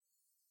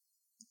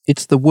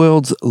It's the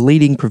world's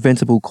leading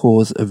preventable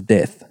cause of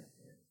death.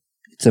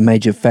 It's a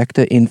major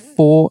factor in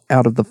 4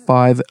 out of the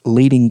 5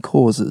 leading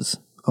causes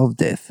of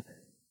death: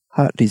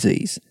 heart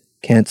disease,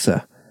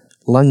 cancer,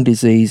 lung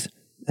disease,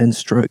 and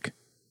stroke.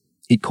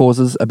 It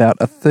causes about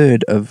a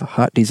third of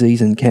heart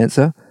disease and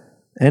cancer,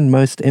 and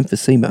most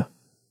emphysema.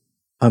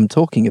 I'm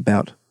talking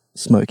about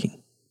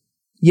smoking.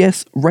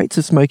 Yes, rates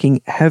of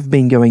smoking have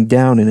been going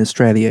down in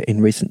Australia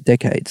in recent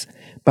decades,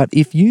 but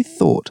if you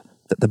thought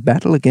that the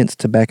battle against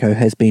tobacco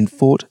has been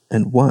fought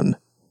and won,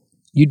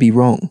 you'd be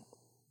wrong.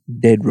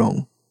 Dead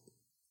wrong.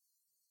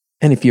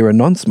 And if you're a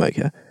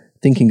non-smoker,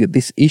 thinking that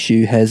this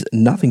issue has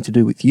nothing to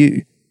do with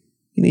you,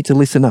 you need to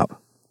listen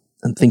up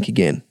and think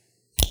again.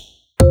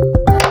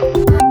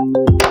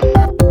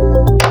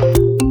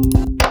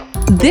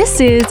 This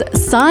is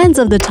Signs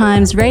of the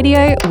Times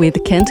Radio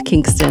with Kent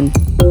Kingston.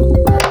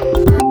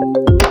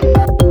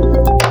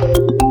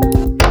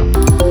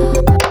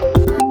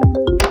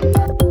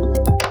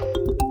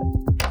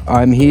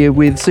 I'm here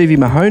with Suvi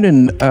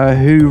Mahonen,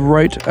 who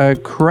wrote a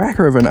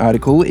cracker of an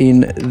article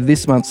in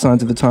this month's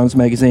Signs of the Times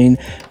magazine,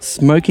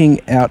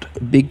 Smoking Out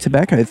Big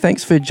Tobacco.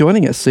 Thanks for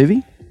joining us,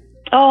 Suvi.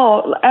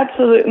 Oh,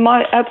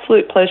 my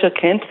absolute pleasure,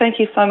 Kent. Thank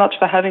you so much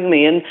for having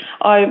me. And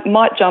I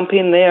might jump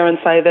in there and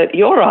say that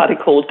your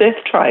article, Death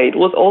Trade,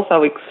 was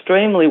also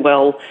extremely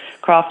well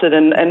crafted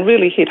and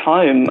really hit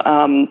home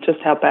just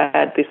how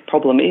bad this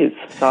problem is.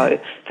 So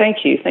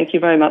thank you. Thank you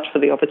very much for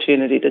the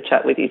opportunity to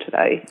chat with you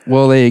today.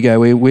 Well, there you go.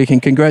 We can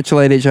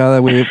congratulate each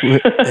other. We're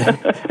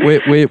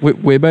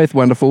both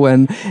wonderful.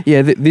 And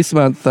yeah, this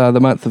month, the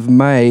month of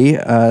May,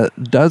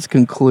 does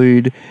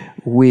conclude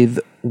with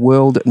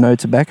World No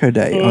Tobacco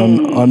Day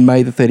on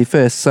May the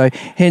 31st. So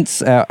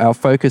hence our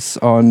focus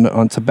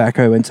on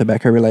tobacco and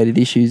tobacco-related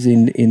issues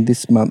in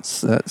this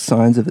month's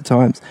Signs of the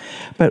Times.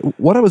 But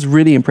what I was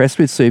really impressed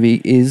with, Suvi,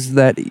 is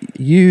that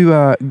you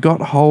got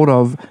hold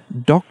of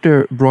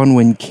Dr.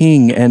 Bronwyn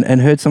King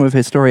and heard some of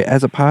her story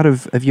as a part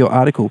of your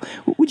article.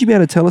 Would you be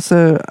able to tell us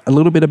a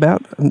little bit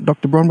about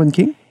Dr. Bronwyn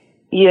King?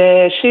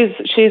 Yeah,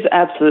 she's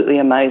absolutely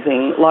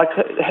amazing. Like,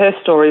 her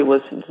story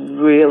was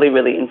really,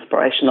 really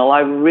inspirational.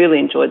 I really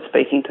enjoyed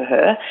speaking to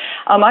her.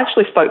 I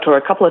actually spoke to her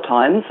a couple of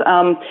times.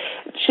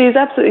 She's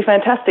absolutely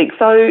fantastic.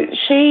 So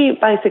she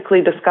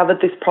basically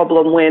discovered this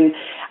problem when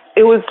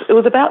it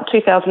was about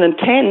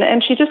 2010,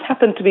 and she just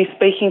happened to be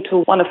speaking to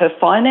one of her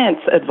finance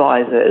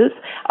advisors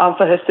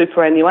for her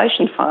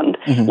superannuation fund,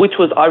 which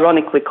was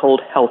ironically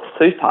called Health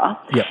Super.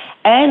 Yep.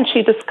 And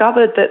she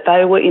discovered that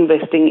they were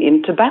investing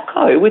in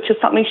tobacco, which is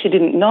something she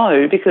didn't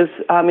know, because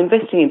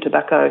investing in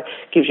tobacco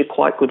gives you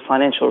quite good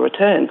financial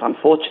returns,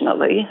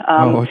 unfortunately.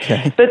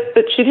 Okay.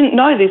 But she didn't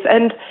know this,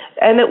 and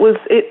it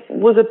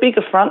was a big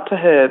affront to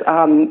her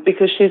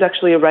because she's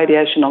actually a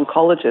radiation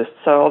oncologist.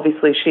 So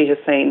obviously she has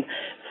seen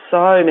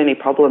so many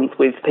problems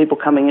with people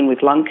coming in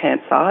with lung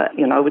cancer,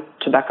 with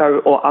tobacco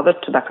or other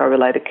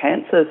tobacco-related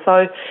cancers.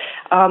 So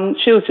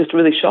she was just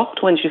really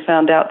shocked when she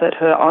found out that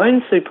her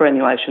own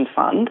superannuation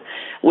fund,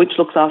 which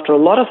looks after a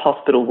lot of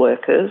hospital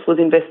workers, was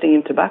investing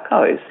in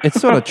tobaccos.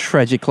 It's sort of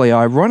tragically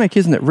ironic,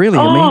 isn't it, really?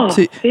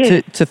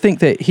 To think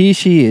that here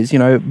she is,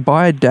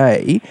 by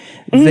day,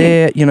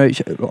 there,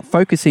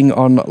 focusing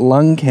on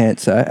lung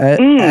cancer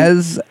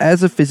as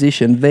a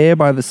physician, there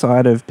by the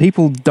side of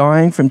people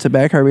dying from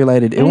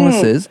tobacco-related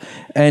illnesses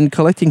and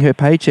collecting her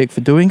paycheck for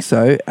doing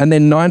so, and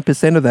then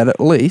 9% of that at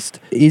least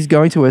is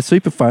going to a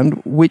super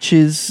fund, which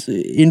is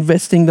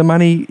investing the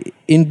money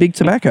in big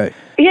tobacco.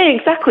 Yeah,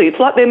 exactly. It's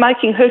like they're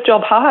making her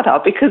job harder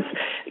because,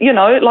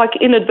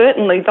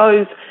 inadvertently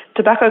those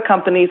tobacco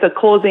companies are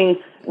causing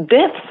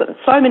deaths,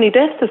 so many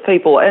deaths of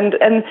people, and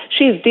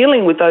she's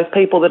dealing with those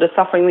people that are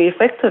suffering the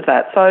effects of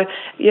that. So,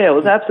 yeah, it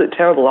was absolute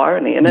terrible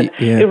irony, and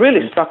it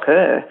really struck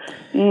her.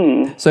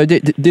 So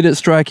did it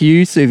strike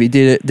you, Suvi?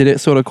 Did it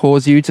sort of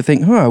cause you to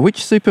think,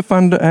 which super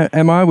fund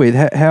am I with?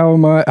 How are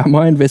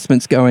my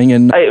investments going?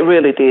 And it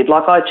really did.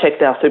 I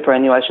checked our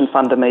superannuation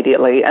fund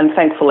immediately, and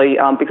thankfully,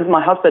 because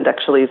my husband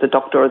actually is a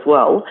doctor as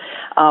well,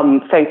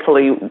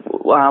 thankfully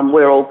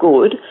we're all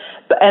good.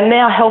 And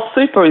now Health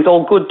Super is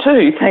all good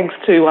too, thanks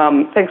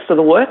to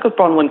the work of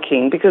Bronwyn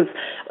King, because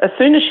as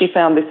soon as she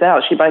found this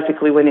out, she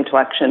basically went into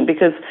action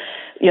because,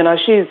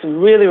 she's a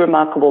really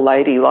remarkable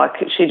lady.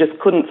 She just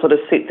couldn't sort of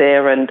sit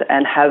there and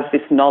have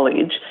this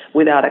knowledge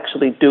without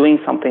actually doing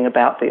something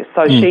about this.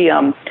 So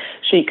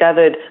she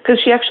gathered, because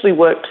she actually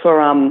worked for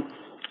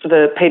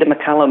the Peter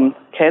MacCallum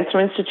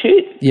Cancer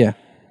Institute. Yeah.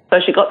 So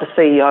she got the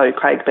CEO,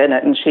 Craig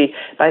Bennett, and she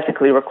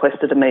basically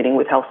requested a meeting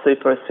with Health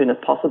Super as soon as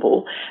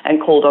possible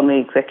and called on the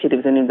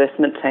executives and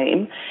investment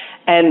team.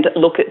 And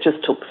look, it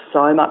just took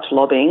so much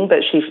lobbying,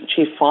 but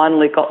she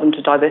finally got them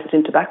to divest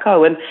in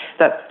tobacco, and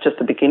that's just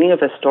the beginning of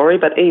her story.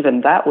 But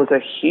even that was a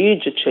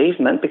huge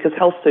achievement because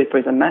Health Super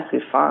is a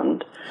massive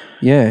fund.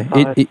 Yeah,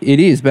 so it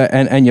is. But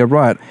and you're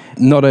right.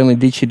 Not only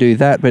did she do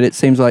that, but it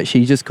seems like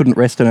she just couldn't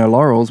rest on her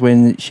laurels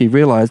when she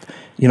realised,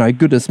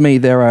 goodness me,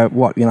 there are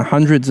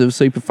hundreds of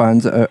super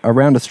funds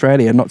around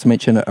Australia, not to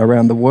mention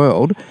around the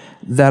world,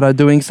 that are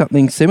doing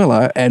something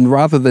similar. And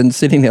rather than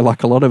sitting there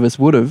like a lot of us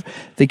would have,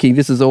 thinking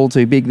this is all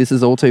too big, this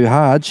is all too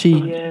hard,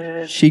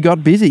 she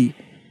got busy.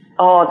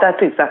 Oh,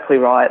 that's exactly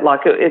right.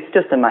 Like, it's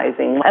just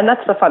amazing. And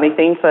that's the funny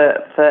thing for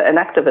an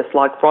activist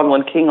like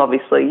Bronwyn King,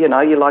 obviously, you know,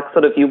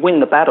 you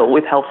win the battle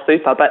with Health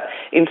Super, but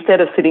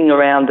instead of sitting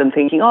around and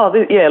thinking,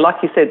 like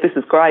you said, this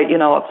is great, you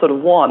know, I've sort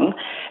of won,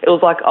 it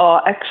was like,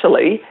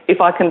 actually,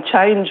 if I can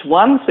change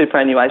one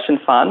superannuation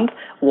fund,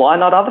 why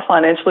not other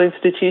financial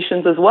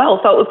institutions as well?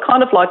 So it was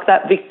kind of like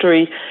that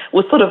victory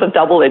was sort of a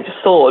double-edged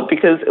sword,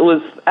 because it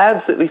was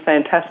absolutely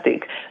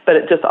fantastic, but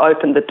it just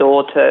opened the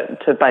door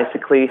to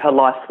basically her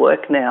life's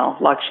work now.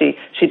 Like, she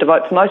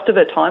devotes most of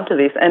her time to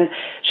this, and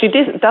she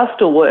does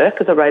still work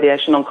as a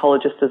radiation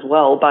oncologist as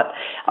well. But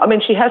I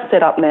mean, she has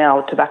set up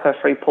now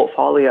tobacco-free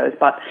portfolios,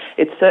 but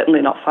it's certainly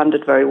not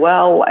funded very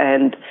well,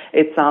 and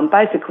it's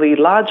basically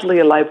largely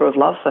a labour of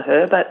love for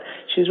her. But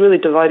she's really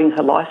devoting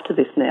her life to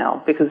this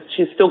now, because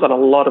she's still got a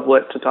lot of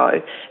work to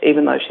go,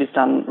 even though she's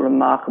done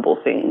remarkable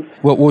things.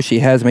 Well, she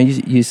has. I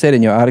mean, you said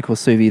in your article,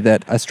 Suvi,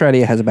 that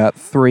Australia has about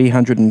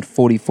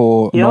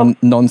 344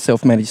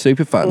 non-self-managed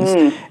super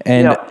funds,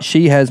 and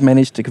she has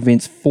managed to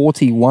convince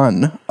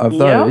 41 of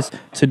those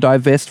to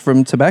divest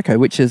from tobacco,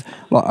 which is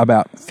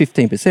about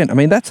 15%. I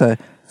mean, that's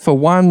for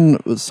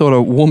one sort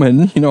of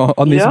woman, you know,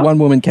 on this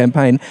one-woman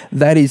campaign,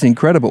 that is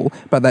incredible.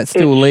 But that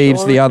still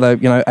leaves the other,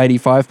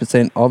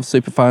 85% of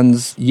super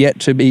funds yet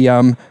to be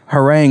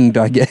harangued,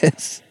 I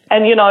guess.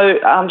 And, you know,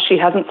 she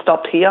hasn't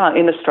stopped here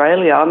in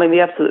Australia. I mean,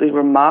 the absolutely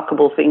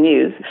remarkable thing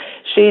is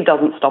she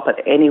doesn't stop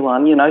at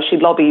anyone. You know, she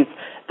lobbies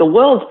the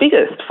world's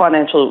biggest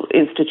financial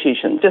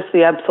institution. Just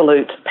the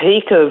absolute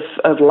peak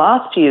of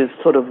last year's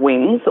sort of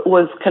wins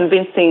was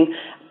convincing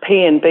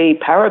PNB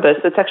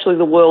Paribas. It's actually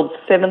the world's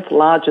seventh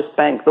largest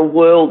bank.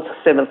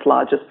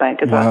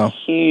 It's a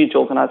huge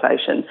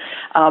organisation.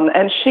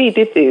 And she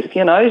did this,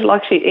 you know,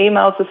 like she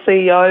emails the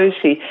CEO,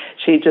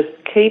 she just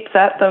keeps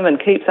at them.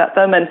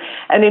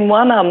 And in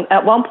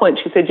at one point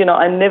she said, you know,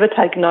 I never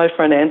take no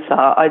for an answer.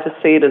 I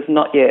just see it as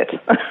not yet.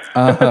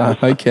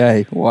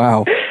 Okay.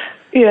 Wow.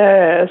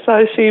 Yeah,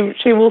 so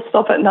she will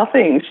stop at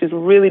nothing. She's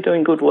really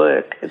doing good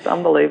work. It's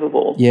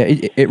unbelievable. Yeah,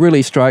 it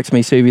really strikes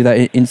me, Suvi,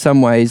 that in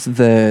some ways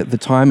the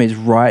time is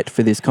right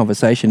for this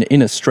conversation,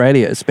 in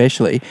Australia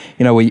especially.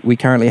 You know, we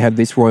currently have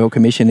this Royal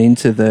Commission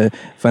into the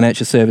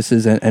financial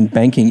services and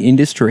banking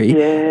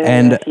industry,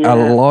 and a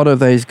lot of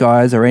those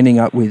guys are ending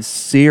up with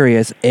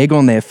serious egg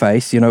on their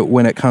face, you know,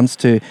 when it comes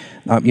to,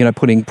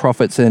 putting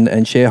profits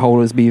and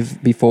shareholders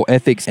before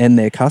ethics and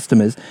their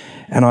customers.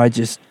 And I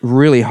just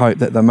really hope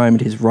that the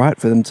moment is right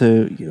for them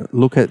to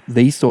look at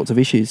these sorts of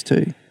issues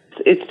too.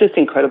 It's just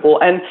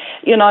incredible. And,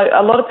 you know,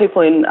 a lot of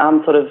people in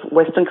sort of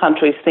Western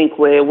countries think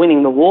we're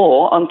winning the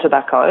war on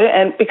tobacco,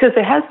 and because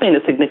there has been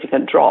a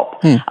significant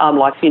drop,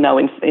 like, you know,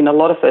 in a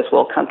lot of first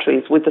world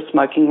countries with the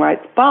smoking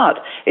rates.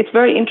 But it's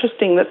very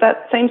interesting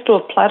that seems to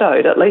have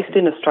plateaued, at least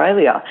in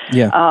Australia.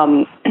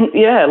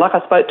 Like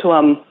I spoke to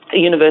a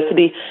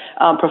university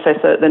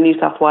professor at the New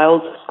South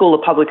Wales School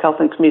of Public Health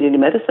and Community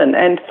Medicine.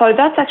 And so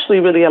that's actually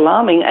really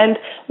alarming. And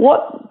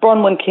what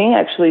Bronwyn King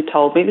actually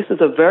told me, this is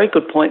a very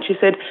good point, she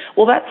said,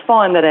 well, that's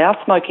fine that our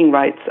smoking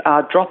rates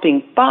are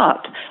dropping,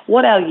 but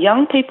what our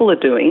young people are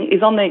doing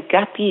is on their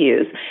gap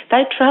years,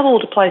 they travel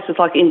to places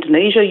like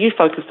Indonesia. You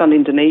focused on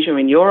Indonesia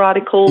in your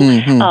article.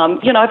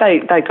 You know,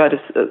 they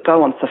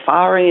go on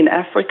safari in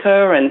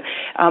Africa,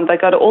 and they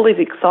go to all these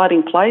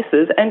exciting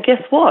places. And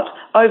guess what?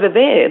 Over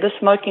there, the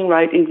smoking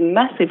rate is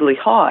massively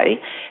high.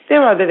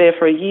 They're over there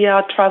for a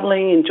year,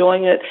 travelling,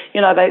 enjoying it.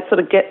 You know, they sort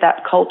of get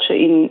that culture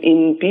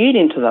imbued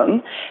into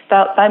them.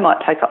 They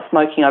might take up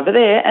smoking over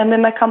there, and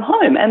then they come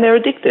home and they're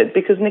addicted,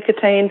 because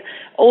nicotine,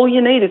 all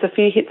you need is a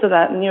few hits of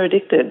that and you're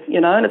addicted, you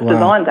know, and it's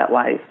designed that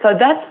way. So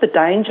that's the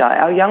danger.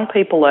 Our young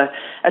people are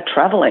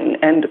travelling,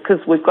 and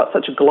because we've got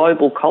such a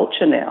global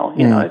culture now,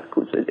 you know,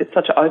 it's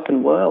such an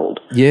open world.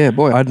 Yeah,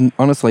 boy, I'd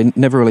honestly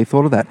never really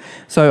thought of that.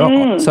 So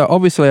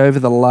obviously over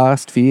the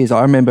last few years,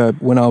 I remember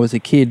when I was a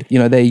kid, you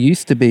know, there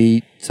used to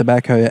be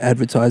tobacco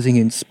advertising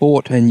in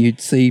sport, and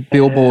you'd see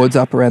billboards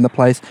up around the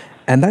place.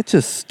 And that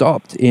just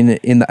stopped in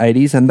the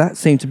 80s, and that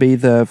seemed to be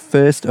the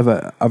first of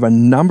a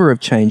number of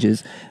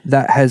changes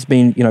that has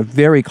been, you know,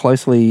 very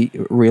closely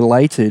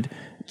related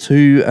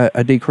to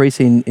a decrease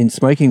in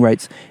smoking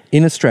rates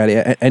in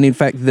Australia. And in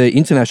fact, the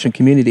international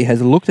community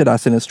has looked at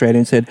us in Australia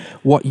and said,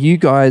 what you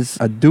guys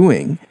are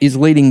doing is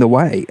leading the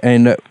way,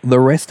 and the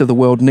rest of the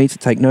world needs to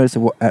take notice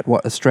of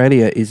what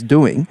Australia is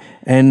doing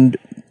and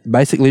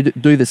basically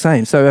do the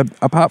same. So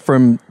apart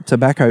from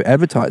tobacco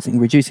advertising,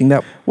 reducing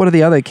that, what are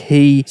the other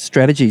key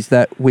strategies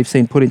that we've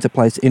seen put into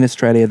place in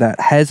Australia that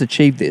has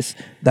achieved this,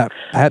 that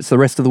perhaps the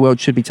rest of the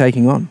world should be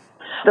taking on?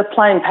 The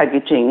plain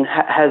packaging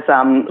has,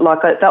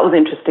 that was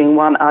interesting.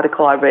 One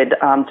article I read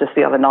just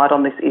the other night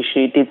on this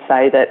issue did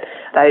say that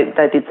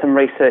they did some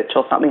research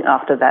or something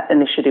after that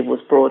initiative was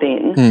brought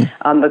in.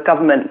 The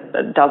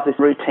government does this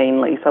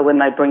routinely, so when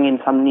they bring in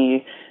some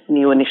new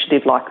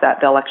initiative like that,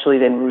 they'll actually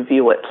then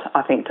review it,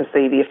 I think, to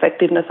see the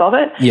effectiveness of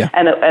it. Yeah.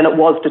 And it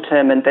was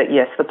determined that,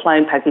 yes, the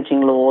plain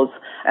packaging laws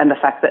and the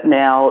fact that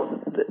now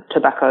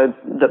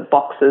the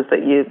boxes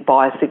that you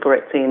buy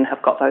cigarettes in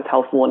have got those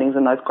health warnings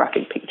and those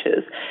graphic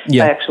pictures, they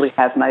actually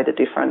have made a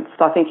difference.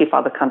 So I think if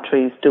other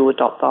countries do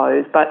adopt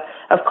those. But,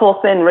 of course,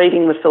 then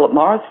reading the Philip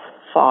Morris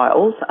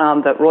files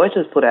that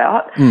Reuters put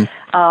out,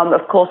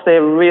 of course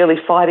they're really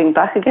fighting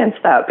back against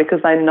that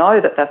because they know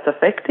that that's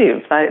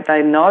effective.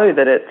 They know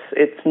that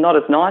it's not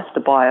as nice to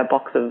buy a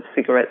box of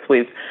cigarettes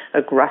with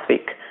a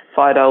graphic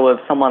photo of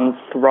someone's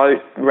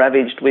throat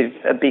ravaged with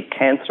a big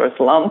cancerous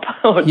lump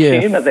or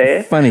tumour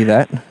there. Funny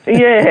that.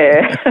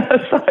 Yeah.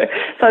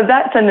 So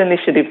that's an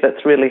initiative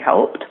that's really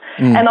helped.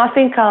 And I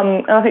think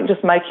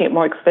just making it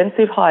more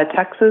expensive, higher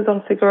taxes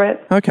on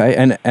cigarettes. Okay,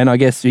 and I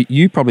guess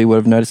you probably would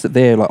have noticed that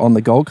there, like on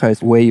the Gold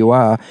Coast where you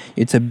are,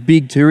 it's a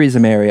big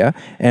tourism area.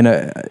 And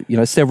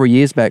several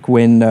years back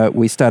when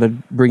we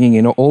started bringing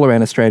in all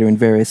around Australia in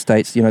various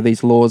states,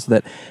 these laws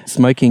that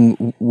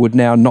smoking would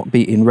now not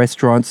be in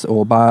restaurants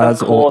or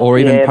bars or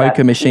even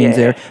poker machines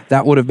there,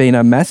 that would have been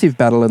a massive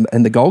battle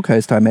in the Gold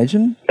Coast, I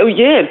imagine. Oh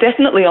yeah,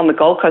 definitely on the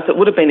Gold Coast it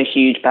would have been a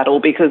huge battle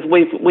because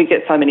we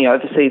get so many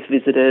overseas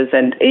visitors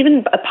and even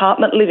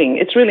apartment living.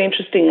 It's really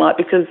interesting,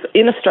 because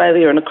in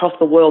Australia and across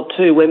the world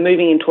too, we're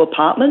moving into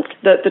apartments.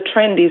 The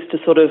trend is to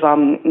sort of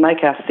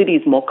make our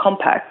cities more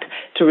compact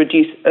to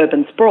reduce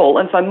urban sprawl,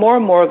 and so more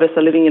and more of us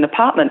are living in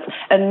apartments.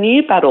 A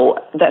new battle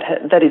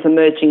that is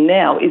emerging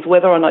now is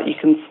whether or not you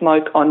can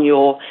smoke on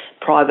your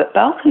private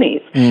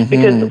balconies,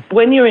 because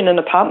when you're in an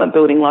apartment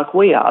building like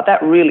we are,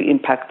 that really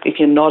impacts if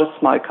you're not a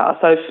smoker.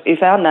 So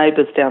if our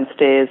neighbours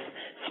downstairs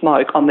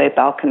smoke on their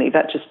balcony,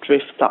 that just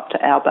drifts up to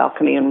our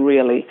balcony and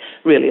really,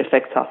 really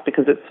affects us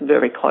because it's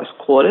very close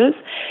quarters.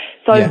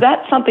 So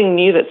that's something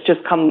new that's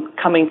just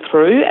coming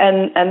through,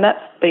 and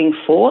that's being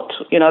fought.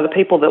 The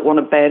people that want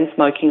to ban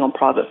smoking on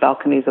private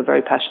balconies are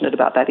very passionate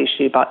about that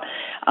issue, but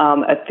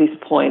at this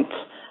point,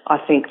 I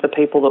think the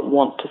people that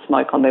want to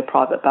smoke on their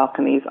private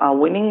balconies are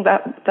winning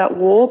that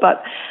war,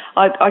 but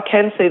I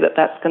can see that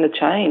that's going to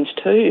change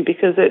too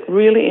because it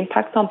really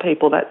impacts on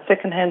people, that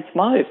secondhand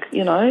smoke,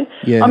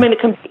 Yeah. I mean, it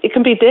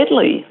can be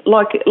deadly.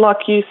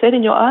 Like you said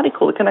in your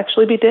article, it can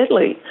actually be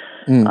deadly.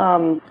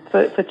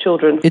 For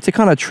children. It's a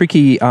kind of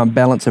tricky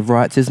balance of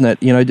rights, isn't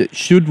it?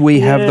 Should we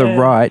have the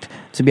right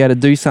to be able to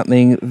do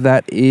something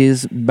that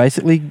is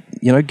basically,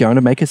 going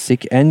to make us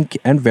sick and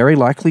very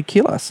likely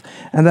kill us?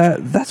 And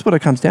that's what it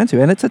comes down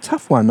to. And it's a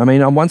tough one. I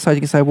mean, on one side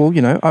you can say, well,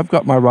 I've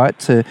got my right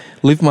to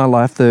live my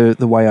life the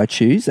way I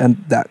choose, and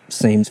that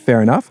seems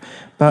fair enough.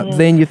 But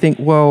then you think,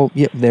 well,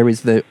 there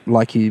is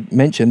like you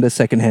mentioned, the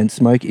secondhand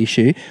smoke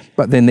issue.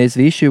 But then there's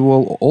the issue,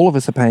 well, all of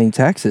us are paying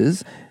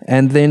taxes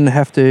and then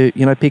have to,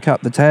 pick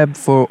up the tab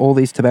for all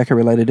these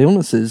tobacco-related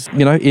illnesses,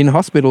 in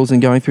hospitals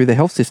and going through the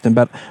health system.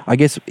 But I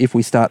guess if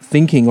we start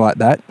thinking like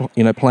that,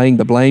 playing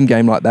the blame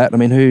game like that, I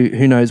mean,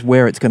 who knows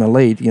where it's going to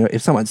lead?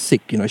 If someone's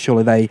sick,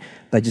 surely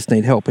they just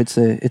need help. It's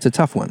a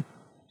tough one.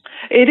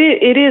 It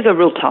is a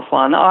real tough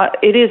one.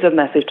 It is a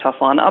massive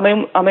tough one. I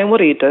mean, what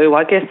do you do?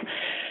 I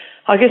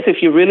guess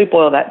if you really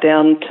boil that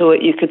down to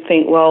it, you could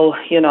think, well,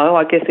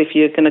 I guess if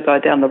you're going to go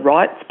down the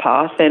rights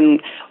path, then,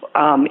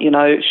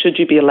 should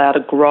you be allowed to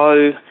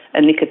grow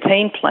a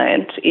nicotine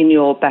plant in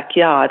your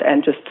backyard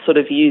and just sort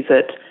of use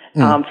it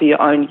for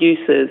your own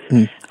uses?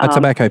 A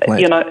tobacco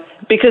plant.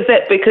 Because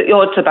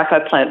your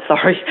tobacco plant,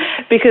 sorry.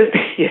 Because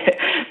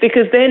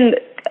then,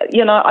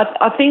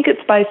 I think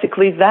it's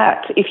basically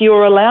that. If you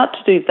were allowed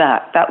to do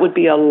that, that would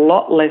be a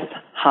lot less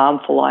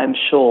harmful, I am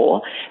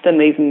sure, than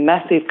these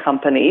massive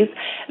companies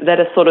that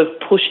are sort of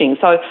pushing.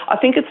 So I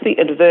think it's the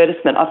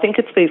advertisement. I think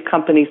it's these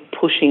companies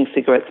pushing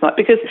cigarette smoke.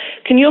 Because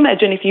can you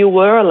imagine if you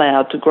were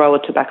allowed to grow a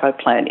tobacco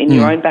plant in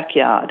your own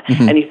backyard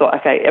and you thought,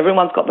 okay,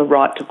 everyone's got the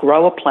right to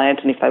grow a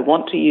plant and if they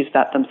want to use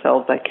that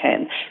themselves, they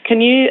can.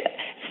 Can you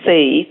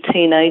see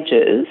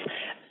teenagers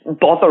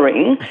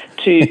bothering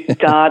to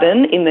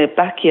garden in their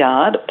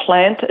backyard,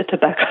 plant a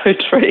tobacco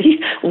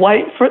tree,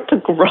 wait for it to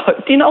grow?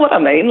 Do you know what I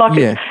mean?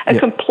 It's a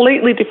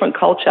completely different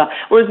culture.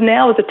 Whereas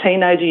now as a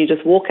teenager, you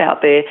just walk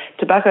out there,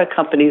 tobacco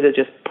companies are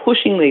just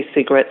pushing these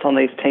cigarettes on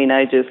these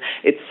teenagers.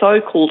 It's so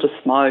cool to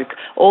smoke.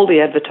 All the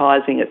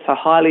advertising, it's so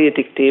highly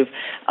addictive.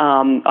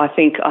 I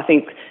think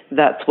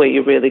that's where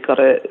you really got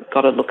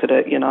to look at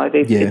it.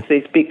 It's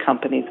these big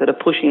companies that are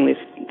pushing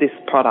this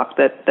product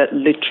that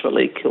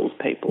literally kills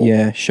people.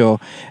 Yeah, sure.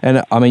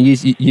 And I mean,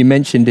 you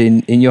mentioned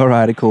in your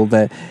article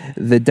that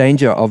the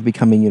danger of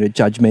becoming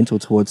judgmental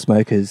towards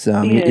smokers.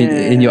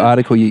 In your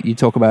article, you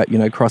talk about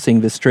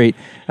crossing the street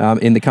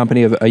in the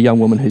company of a young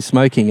woman who's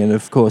smoking, and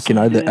of course,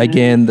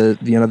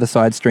 the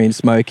side stream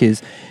smoke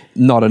is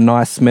not a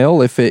nice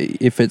smell if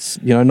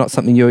it's not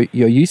something you're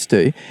used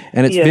to,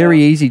 and it's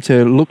very easy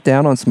to look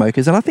down on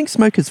smokers. And I think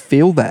smokers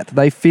feel that.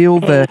 They feel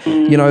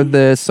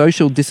the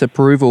social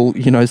disapproval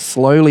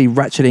slowly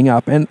ratcheting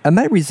up, and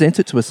they resent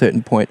it to a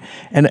certain point.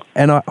 And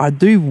I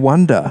do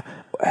wonder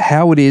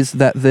how it is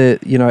that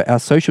our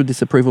social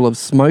disapproval of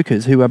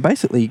smokers, who are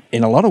basically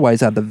in a lot of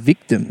ways are the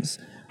victims.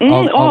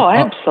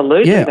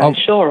 Absolutely.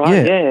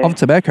 Of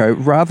tobacco,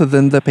 rather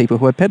than the people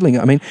who are peddling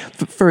it. I mean,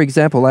 for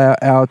example,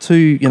 our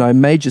two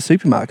major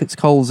supermarkets,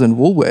 Coles and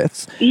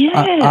Woolworths,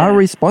 are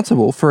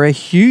responsible for a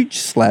huge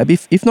slab,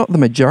 if not the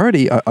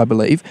majority, I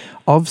believe,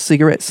 of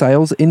cigarette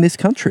sales in this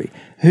country.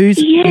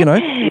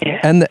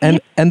 And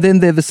then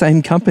they're the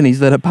same companies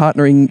that are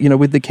partnering,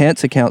 with the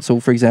Cancer Council,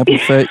 for example,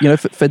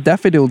 for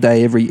Daffodil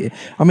Day every year.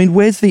 I mean,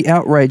 where's the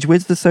outrage?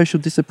 Where's the social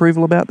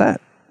disapproval about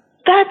that?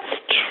 That's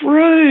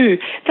true.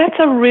 That's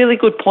a really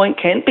good point,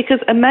 Kent, because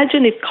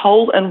imagine if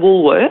Coles and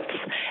Woolworths,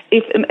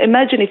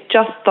 imagine if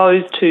just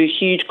those two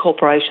huge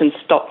corporations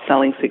stopped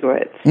selling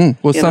cigarettes.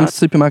 Some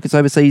supermarkets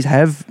overseas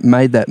have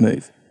made that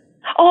move.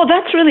 Oh,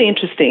 that's really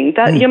interesting.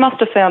 You must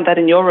have found that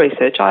in your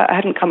research. I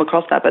hadn't come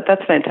across that, but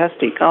that's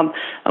fantastic.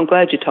 I'm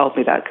glad you told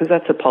me that, because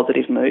that's a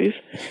positive move.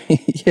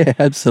 Yeah,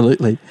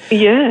 absolutely.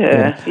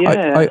 Yeah.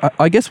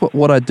 I guess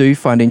what I do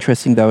find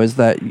interesting, though, is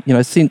that,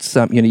 since,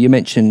 you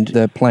mentioned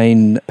the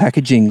plain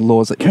packaging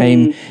laws that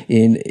came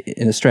in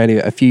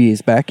Australia a few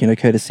years back,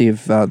 courtesy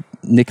of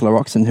Nicola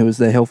Roxon, who was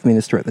the health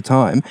minister at the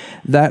time,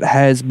 that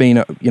has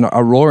been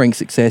a roaring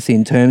success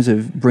in terms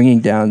of bringing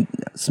down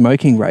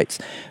smoking rates.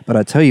 But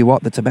I tell you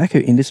what, the tobacco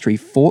industry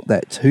fought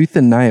that tooth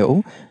and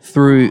nail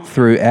through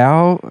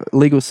our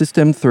legal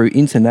system, through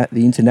the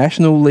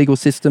international legal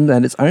system,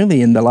 and it's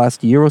only in the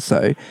last year or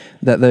so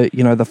that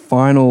the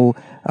final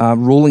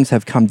rulings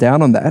have come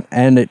down on that,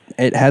 and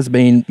it has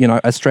been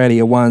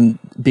Australia 1,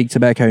 Big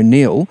Tobacco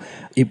 0.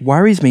 It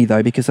worries me,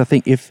 though, because I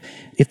think if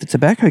the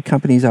tobacco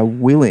companies are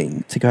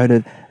willing to go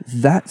to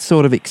that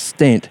sort of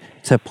extent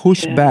to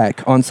push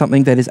back on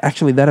something that is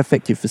actually that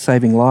effective for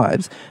saving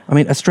lives, I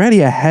mean,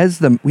 Australia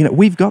has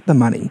we've got the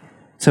money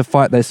to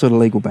fight those sort of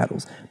legal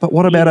battles. But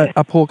what about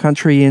a poor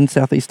country in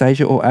Southeast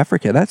Asia or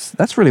Africa?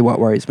 That's really what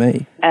worries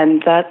me.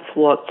 And that's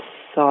what's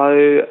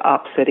so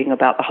upsetting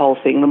about the whole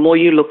thing. The more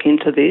you look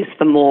into this,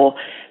 the more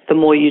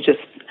you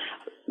just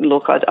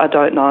look. I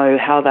don't know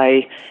how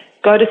they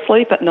go to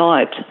sleep at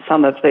night,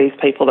 some of these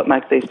people that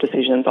make these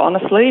decisions,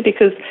 honestly,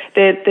 because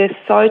they're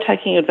so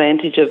taking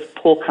advantage of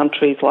poor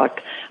countries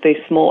like these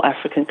small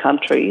African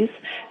countries,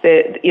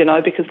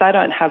 because they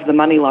don't have the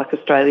money like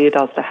Australia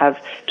does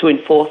to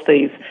enforce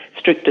these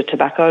stricter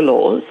tobacco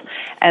laws,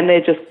 and they're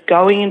just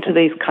going into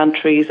these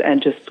countries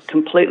and just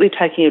completely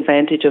taking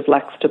advantage of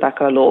lax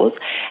tobacco laws.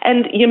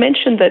 And you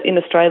mentioned that in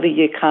Australia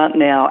you can't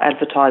now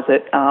advertise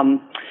it,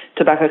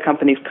 tobacco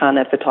companies can't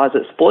advertise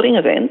at sporting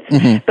events,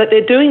 but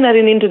they're doing that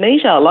in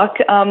Indonesia,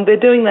 they're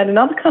doing that in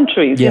other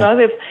countries.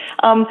 They've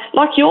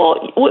like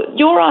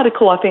your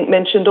article, I think,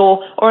 mentioned,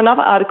 or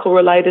another article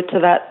related to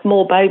that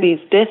small baby's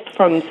death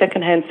from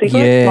secondhand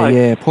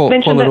cigarette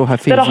smoke. Poor little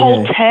Hafiz. That a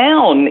whole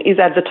town is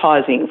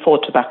advertising for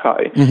tobacco.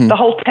 The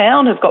whole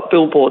town has got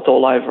billboards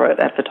all over it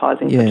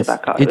advertising for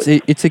tobacco.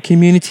 It's a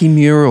community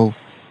mural.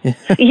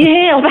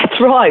 Yeah,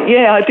 that's right.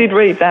 Yeah, I did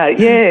read that.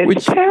 Yeah,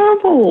 it's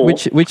terrible.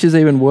 Which is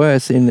even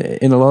worse in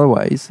a lot of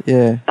ways.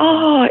 Yeah.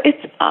 Oh,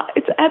 it's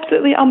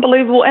absolutely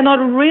unbelievable. And I'd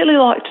really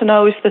like to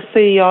know if the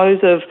CEOs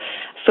of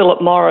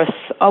Philip Morris,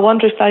 I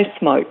wonder if they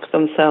smoke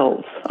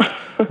themselves.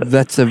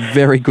 That's a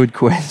very good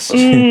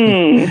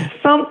question.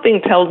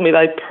 Something tells me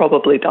they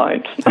probably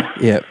don't.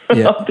 Yeah.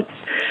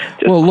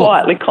 Just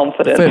quietly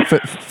confident.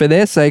 For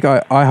their sake,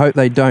 I hope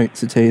they don't,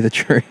 to tell you the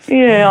truth.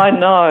 Yeah, I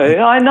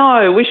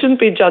know. We shouldn't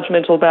be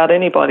judgmental about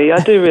anybody. I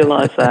do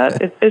realise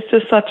that. It's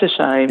just such a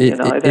shame,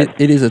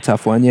 It is a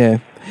tough one, yeah.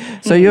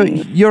 So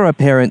you're a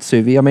parent,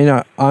 Suvi. I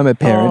mean, I'm a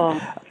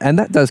parent. And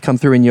that does come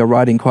through in your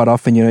writing quite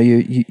often.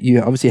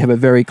 You obviously have a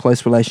very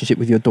close relationship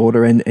with your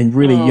daughter and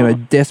really,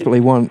 desperately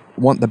want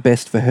the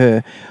best for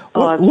her.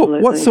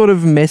 What sort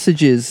of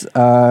messages,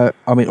 or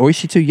is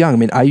she too young? I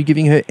mean, are you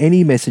giving her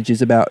any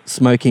messages about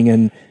smoking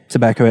and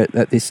tobacco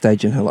at this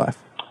stage in her life?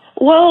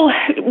 Well,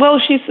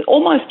 she's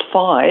almost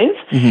 5.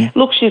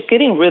 Look, she's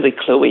getting really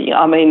cluey.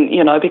 I mean,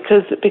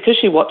 because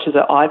she watches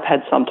her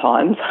iPad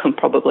sometimes,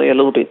 probably a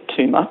little bit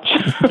too much.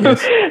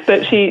 Yes.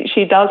 But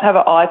she does have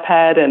an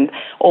iPad and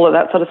all of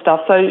that sort of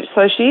stuff.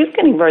 So she is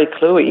getting very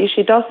cluey.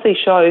 She does see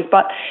shows,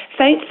 but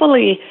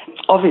thankfully,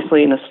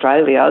 obviously in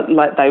Australia,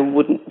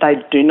 they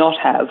do not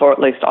have, or at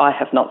least I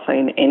have not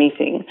seen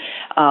anything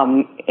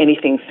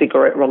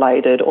cigarette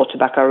related or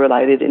tobacco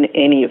related in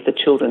any of the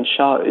children's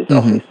shows,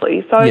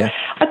 obviously. So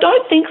I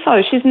don't think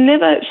so. She's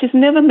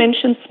never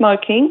mentioned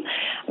smoking.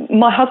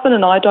 My husband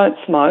and I don't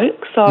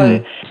smoke,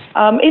 so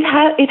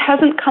It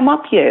hasn't come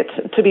up yet,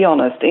 to be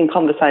honest, in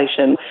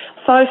conversation.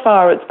 So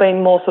far, it's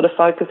been more sort of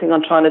focusing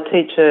on trying to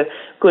teach her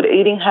good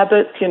eating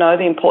habits, you know,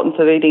 the importance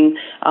of eating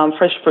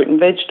fresh fruit and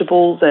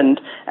vegetables and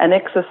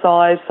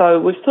exercise. So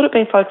we've sort of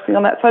been focusing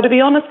on that. So to be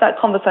honest, that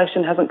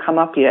conversation hasn't come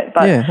up yet.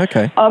 But, yeah,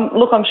 okay.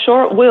 Look, I'm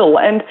sure it will.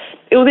 And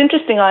it was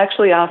interesting. I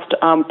actually asked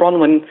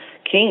Bronwyn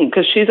King,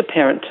 because she's a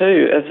parent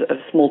too of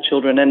small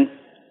children, and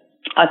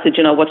I said,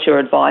 you know, what's your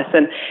advice?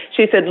 And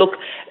she said, look,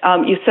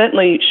 you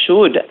certainly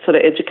should sort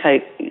of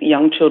educate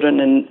young children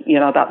and, you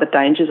know, about the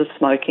dangers of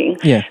smoking.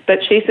 Yeah. But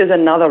she says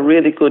another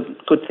really good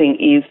thing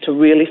is to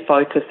really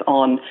focus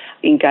on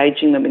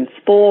engaging them in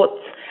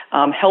sports,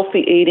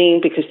 healthy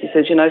eating, because she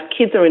says, you know, if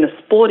kids are in a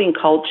sporting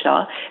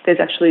culture, there's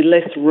actually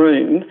less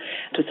room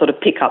to sort of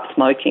pick up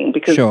smoking.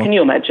 Because Sure. Can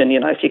you imagine, you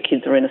know, if your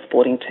kids are in a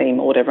sporting team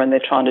or whatever and they're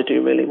trying to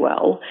do really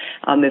well,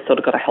 they've sort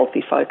of got a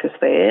healthy focus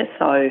there.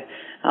 So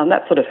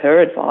that's sort of her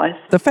advice.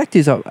 The fact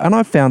is, and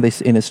I've found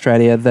this in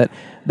Australia,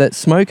 that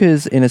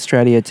smokers in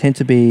Australia tend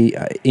to be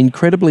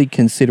incredibly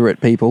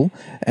considerate people,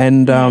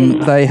 and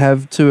they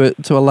have, to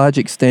a large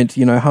extent,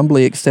 you know,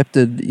 humbly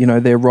accepted, you know,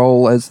 their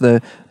role as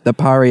the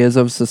pariahs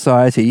of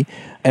society,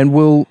 and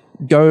will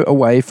go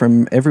away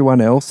from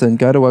everyone else and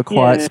go to a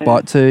quiet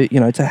spot to,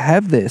 you know, to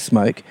have their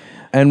smoke,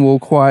 and will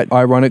quite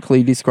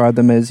ironically describe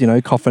them as, you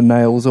know, coffin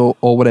nails or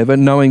whatever,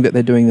 knowing that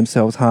they're doing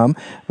themselves harm.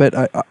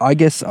 But I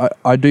guess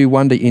I do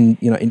wonder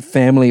in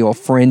family or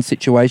friend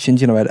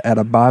situations, you know, at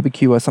a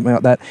barbecue or something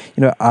like that,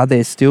 you know, are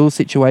there still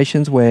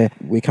situations where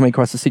we're coming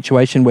across a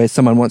situation where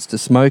someone wants to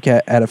smoke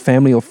at a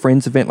family or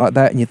friends event like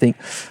that, and you think,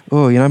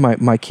 oh, you know,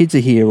 my kids are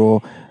here,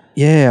 or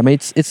yeah, I mean,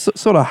 it's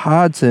sort of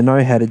hard to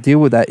know how to deal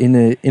with that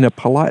in a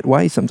polite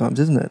way sometimes,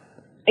 isn't it?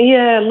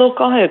 Yeah,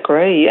 look, I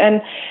agree. And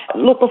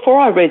look,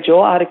 before I read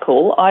your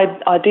article,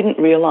 I didn't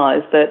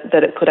realise that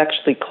it could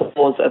actually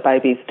cause a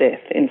baby's death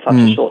in such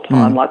a short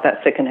time, like that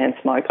secondhand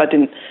smoke. I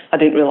didn't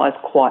realise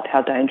quite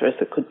how dangerous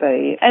it could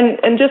be.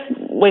 And just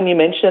when you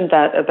mentioned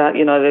that about,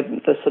 you know,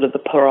 the sort of the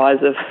pariahs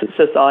of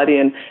society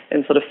and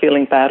sort of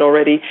feeling bad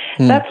already,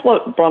 that's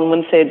what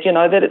Bronwyn said, you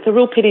know, that it's a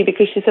real pity,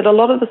 because she said a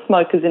lot of the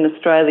smokers in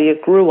Australia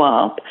grew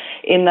up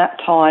in that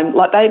time,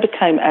 like they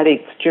became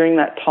addicts during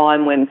that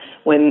time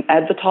when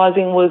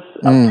advertising was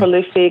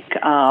prolific,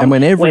 and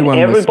when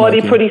everybody was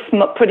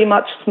pretty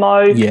much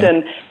smoked, yeah.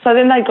 And so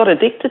then they got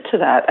addicted to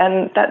that,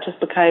 and that just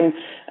became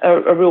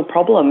a real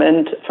problem.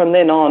 And from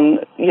then on,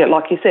 yeah,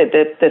 like you said,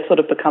 they've sort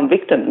of become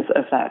victims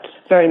of that,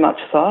 very much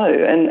so.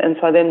 And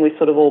so then we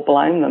sort of all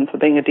blame them for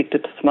being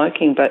addicted to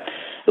smoking, but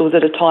it was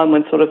at a time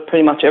when sort of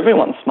pretty much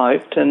everyone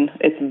smoked, and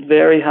it's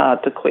very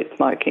hard to quit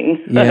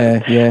smoking.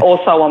 Yeah, yeah. Or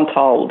so I'm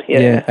told.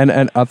 Yeah.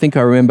 And I think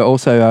I remember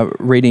also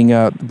reading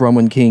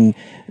Bronwyn King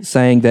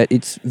saying that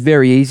it's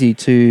very easy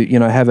to, you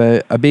know, have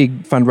a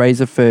big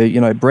fundraiser for,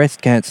 you know,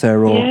 breast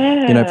cancer or,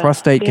 you know,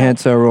 prostate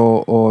cancer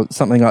or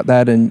something like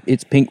that, and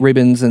it's pink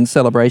ribbons and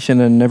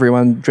celebration and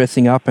everyone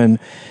dressing up and,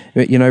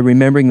 you know,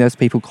 remembering those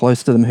people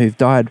close to them who've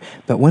died.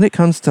 But when it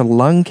comes to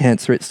lung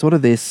cancer, it's sort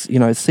of this, you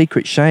know,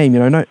 secret shame.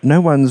 You know,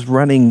 no one's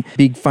running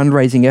big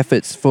fundraising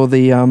efforts for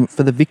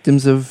the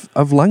victims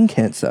of lung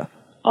cancer.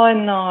 I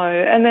know,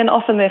 and then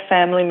often their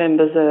family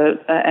members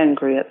are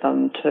angry at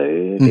them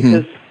too,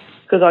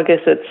 because I guess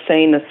it's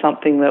seen as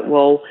something that,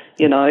 well,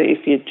 you know,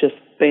 if you'd just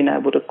been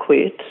able to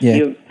quit,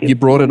 you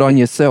brought it on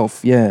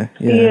yourself, yeah,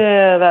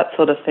 that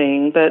sort of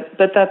thing. But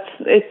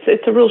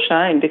it's a real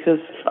shame, because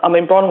I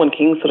mean, Bronwyn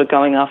King's sort of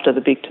going after the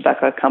big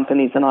tobacco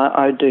companies, and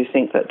I do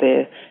think that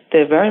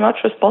they're very much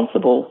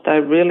responsible. They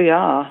really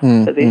are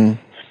for this.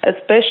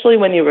 Especially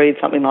when you read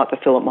something like the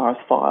Philip Morris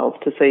files,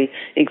 to see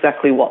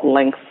exactly what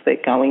lengths they're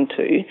going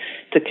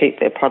to keep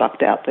their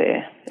product out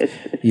there. It's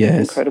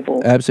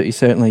incredible. Absolutely,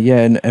 certainly,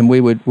 yeah. And we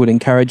would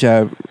encourage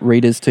our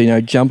readers to, you know,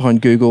 jump on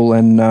Google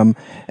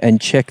and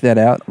check that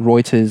out.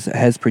 Reuters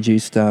has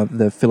produced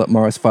the Philip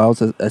Morris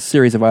files, a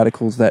series of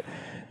articles that,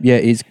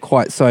 is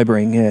quite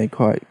sobering,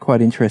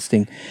 quite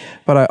interesting.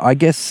 But I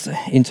guess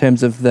in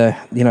terms of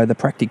the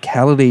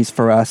practicalities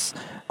for us,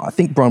 I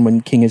think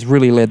Bronwyn King has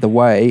really led the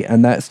way,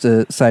 and that's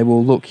to say,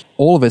 well, look,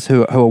 all of us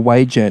who are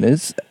wage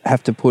earners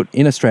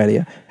in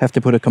Australia have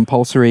to put a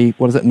compulsory,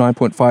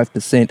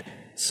 9.5%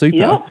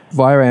 super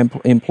via our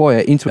employer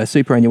into a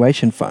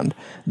superannuation fund.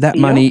 That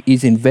money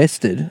is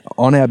invested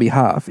on our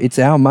behalf. It's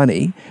our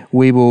money.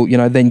 We will,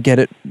 then get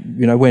it,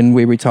 when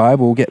we retire,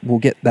 we'll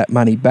get that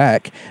money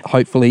back.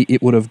 Hopefully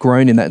it would have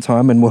grown in that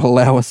time and will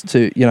allow us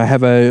to,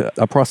 have a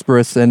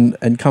prosperous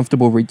and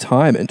comfortable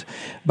retirement.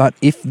 But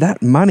if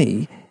that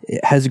money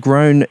has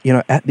grown,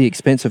 at the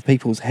expense of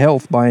people's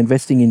health by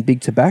investing in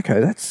big tobacco,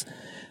 that's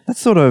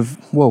sort of,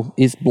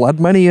 is blood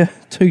money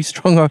too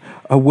strong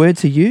a word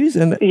to use?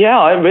 And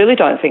I really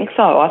don't think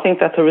so. I think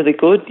that's a really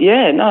good,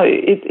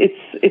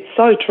 it's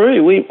so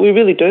true. We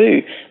really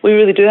do. We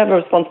really do have a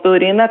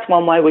responsibility, and that's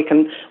one way we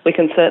can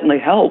certainly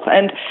help.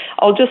 And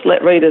I'll just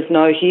let readers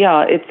know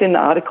here, it's in the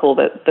article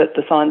that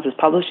the Signs is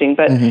publishing,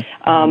 but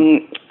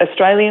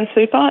Australian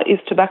Super is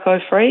tobacco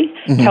free,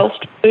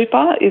 Telstra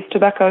Super is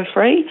tobacco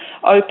free,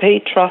 OP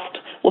Trust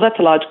well, that's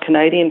a large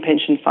Canadian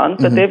pension fund,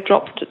 but they've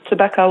dropped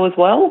tobacco as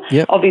well.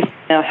 Yep. Obviously,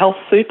 our Health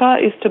Super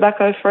is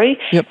tobacco-free.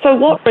 Yep. So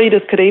what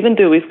readers could even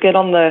do is get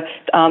on the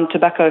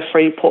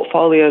Tobacco-Free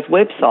Portfolios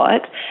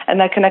website, and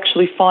they can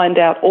actually find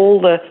out all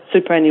the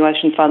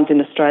superannuation funds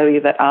in Australia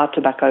that are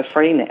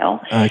tobacco-free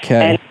now.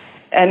 Okay.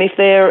 And if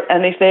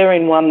they're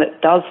in one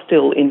that does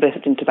still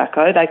invest in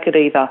tobacco, they could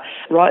either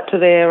write to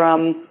their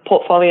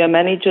portfolio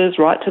managers,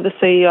 write to the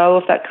CEO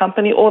of that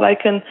company, or they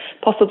can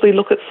possibly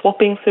look at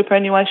swapping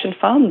superannuation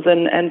funds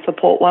and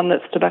support one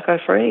that's tobacco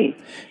free.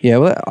 Yeah,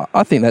 well,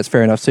 I think that's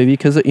fair enough, Suvi,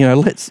 because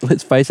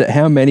let's face it,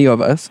 how many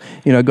of us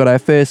got our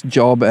first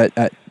job at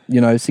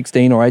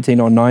 16 or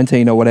 18 or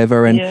 19 or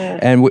whatever,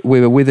 and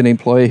we were with an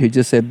employer who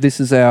just said, this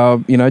is our,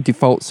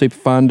 default super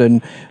fund,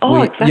 and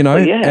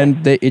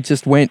and it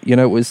just went,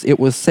 it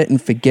was set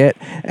and forget,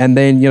 and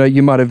then,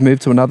 you might have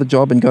moved to another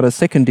job and got a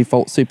second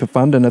default super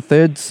fund and a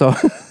third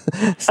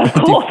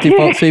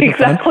default super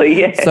fund.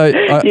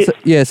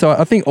 Yeah. So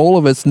I think all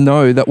of us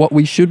know that what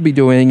we should be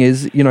doing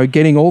is,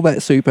 getting all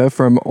that super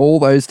from all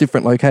those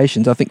different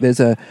locations. I think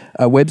there's a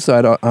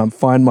website,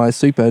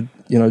 findmysuper,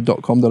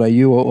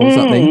 .com.au or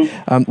something,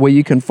 where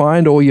you can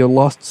find all your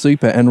lost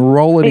super and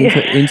roll it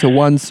into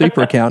one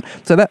super account.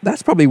 So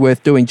that's probably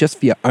worth doing just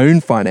for your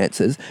own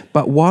finances.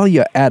 But while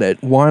you're at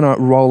it, why not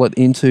roll it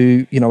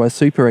into, a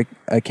super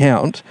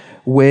account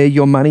where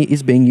your money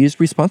is being used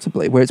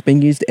responsibly, where it's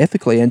being used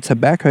ethically? And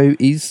tobacco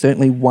is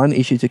certainly one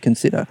issue to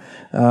consider.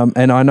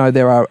 And I know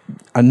there are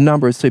a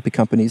number of super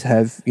companies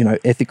have,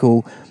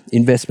 ethical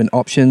investment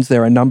options.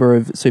 There are a number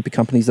of super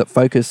companies that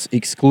focus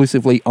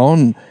exclusively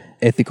on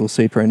ethical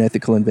super and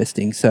ethical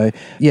investing. So,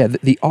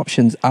 the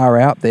options are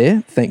out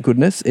there, thank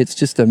goodness. It's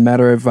just a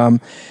matter of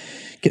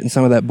getting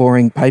some of that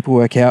boring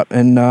paperwork out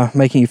and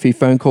making a few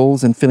phone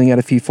calls and filling out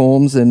a few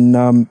forms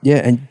and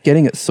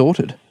getting it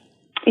sorted.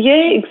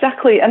 Yeah,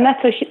 exactly, and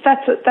that's a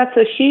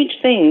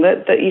huge thing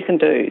that you can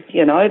do.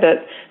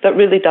 That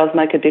really does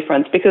make a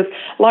difference, because,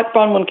 like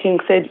Bronwyn King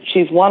said,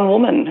 she's one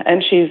woman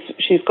and she's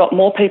got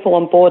more people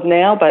on board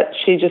now, but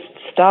she just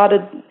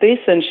started this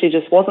and she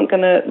just wasn't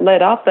going to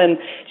let up. And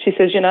she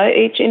says,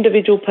 each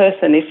individual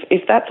person,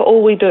 if that's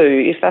all we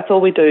do,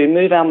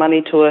 move our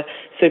money to a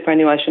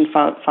superannuation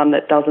fund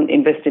that doesn't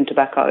invest in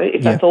tobacco.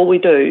 If that's all we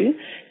do,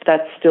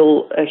 that's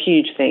still a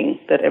huge thing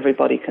that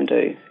everybody can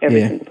do.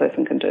 Every single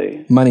person can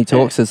do. Money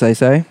talks, as they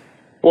say.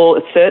 Well,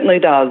 it certainly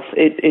does.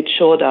 It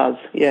sure does.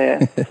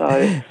 Yeah.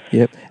 So.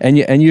 Yep.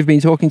 And you've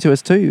been talking to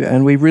us too,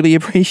 and we really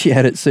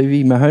appreciate it,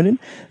 Suvi Mahonen.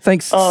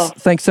 Thanks so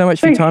much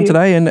for your time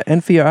today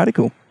and for your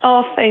article.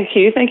 Oh, thank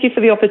you. Thank you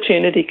for the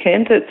opportunity,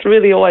 Kent. It's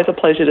really always a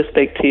pleasure to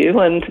speak to you,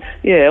 and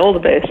all the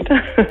best.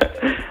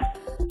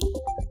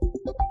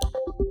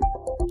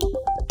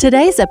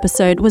 Today's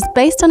episode was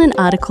based on an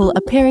article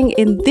appearing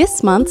in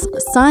this month's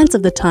Signs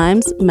of the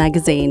Times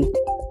magazine.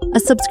 A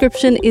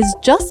subscription is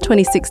just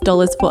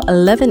 $26 for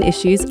 11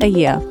 issues a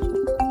year.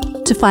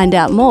 To find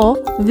out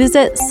more,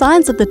 visit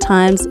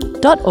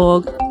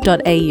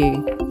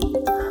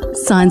signsofthetimes.org.au.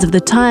 Signs of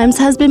the Times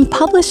has been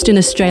published in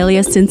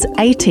Australia since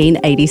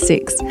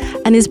 1886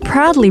 and is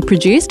proudly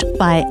produced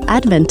by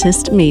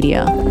Adventist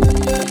Media.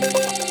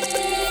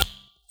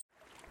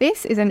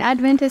 This is an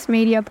Adventist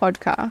Media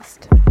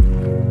podcast.